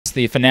It's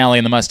the finale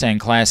in the Mustang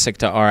Classic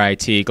to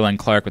RIT. Glenn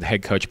Clark with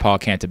head coach Paul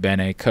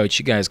Cantabene. Coach,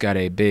 you guys got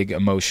a big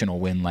emotional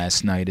win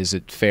last night. Is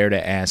it fair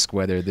to ask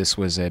whether this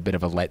was a bit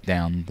of a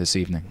letdown this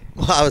evening?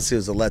 Well, obviously it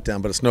was a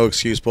letdown, but it's no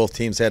excuse. Both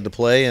teams had to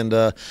play, and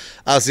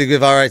obviously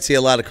give RIT a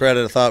lot of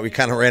credit. I thought we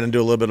kind of ran into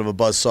a little bit of a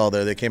buzzsaw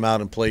there. They came out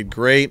and played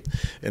great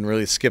and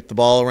really skipped the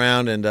ball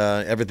around, and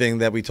everything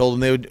that we told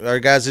them our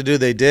guys to do,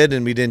 they did,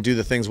 and we didn't do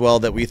the things well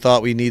that we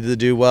thought we needed to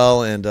do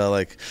well, and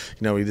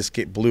we just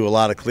blew a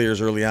lot of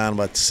clears early on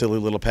about silly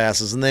little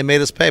passes, and they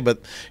made us pay. But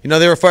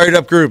they were a fired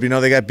up group.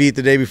 They got beat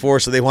the day before,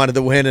 so they wanted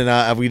to win,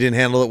 and we didn't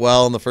handle it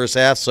well in the first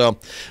half.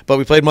 But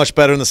we played much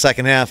better in the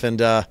second half, and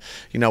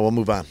we'll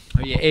move on.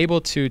 Are you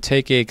able to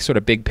take a sort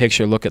of big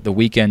picture look at the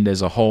weekend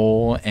as a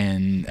whole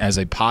and as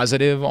a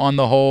positive on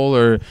the whole,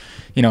 or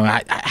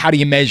how do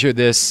you measure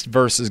this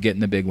versus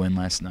getting the big win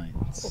last night?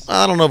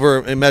 I don't know if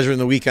we're measuring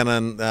the weekend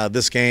on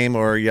this game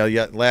or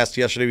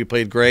yesterday we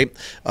played great.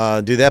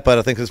 Do that, but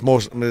I think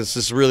this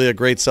is really a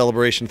great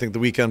celebration. I think the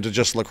weekend to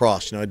just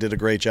Lacrosse. I did a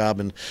great job,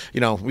 and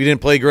we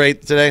didn't play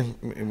great today.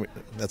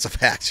 That's a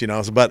fact,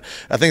 But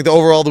I think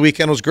the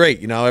weekend was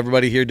great.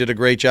 Everybody here did a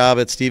great job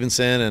at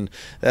Stevenson, and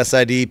the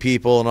SID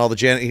people and all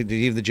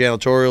even the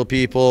janitorial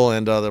people,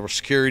 and there was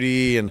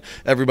security and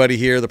everybody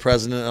here, the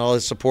president and all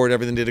his support,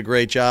 everything did a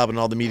great job, and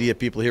all the media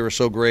people here were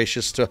so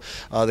gracious to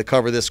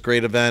cover this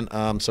great event.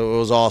 So it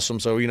was awesome.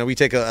 So I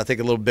take a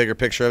little bigger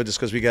picture of it. Just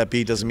because we got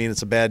beat doesn't mean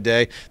it's a bad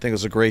day. I think it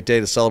was a great day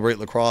to celebrate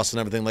lacrosse and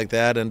everything like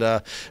that. And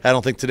I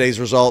don't think today's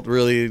result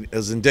really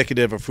is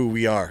indicative of who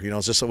we are. It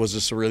was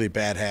just a really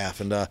bad half,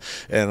 and I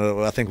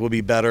think we'll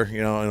be better.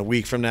 In a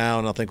week from now,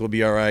 and I think we'll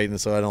be all right. And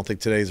so I don't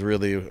think today's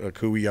really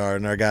who we are.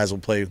 And our guys will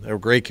play. They're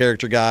great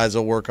character guys.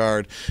 They'll work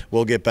hard.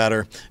 We'll get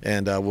better,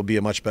 and we'll be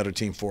a much better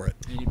team for it.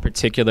 Any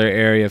particular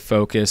area of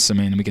focus? I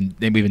mean,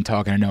 we've been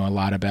talking, a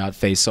lot about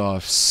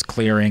face-offs,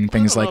 clearing,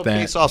 things like that.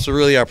 Face-offs are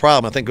really our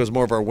problem. I think it was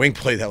more of our wing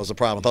play that was the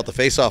problem. I thought the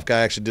face-off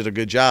guy actually did a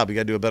good job. We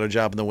got to do a better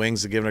job in the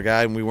wings to give our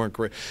guy, and we weren't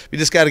great. We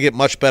just got to get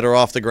much better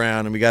off the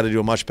ground, and we got to do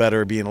a much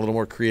better, being a little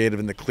more creative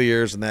in the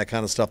clears and that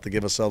kind of stuff to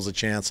give ourselves a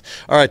chance.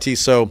 RIT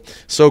so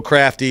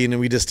crafty, and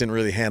we just didn't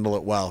really handle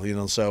it well.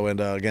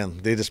 Again,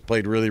 they just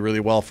played really, really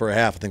well for a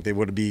half. I think they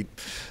would have beat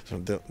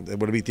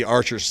the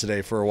Archers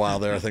today for a while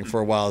there. I think for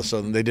a while,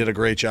 so they did a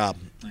great job.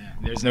 Yeah,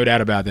 there's no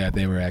doubt about that.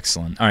 They were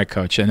excellent. All right,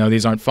 Coach. I know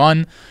these aren't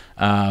fun,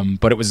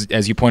 but it was,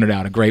 as you pointed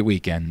out, a great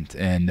weekend,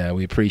 and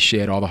we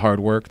appreciate all the hard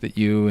work that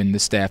you and the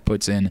staff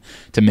puts in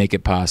to make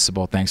it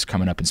possible. Thanks for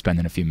coming up and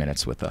spending a few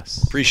minutes with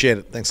us. Appreciate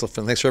it. Thanks for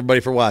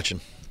everybody for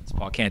watching. It's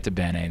Paul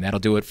Cantabene, and that'll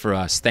do it for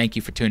us. Thank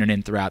you for tuning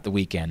in throughout the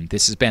weekend.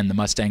 This has been the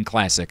Mustang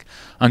Classic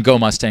on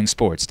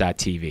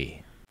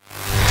GoMustangSports.tv.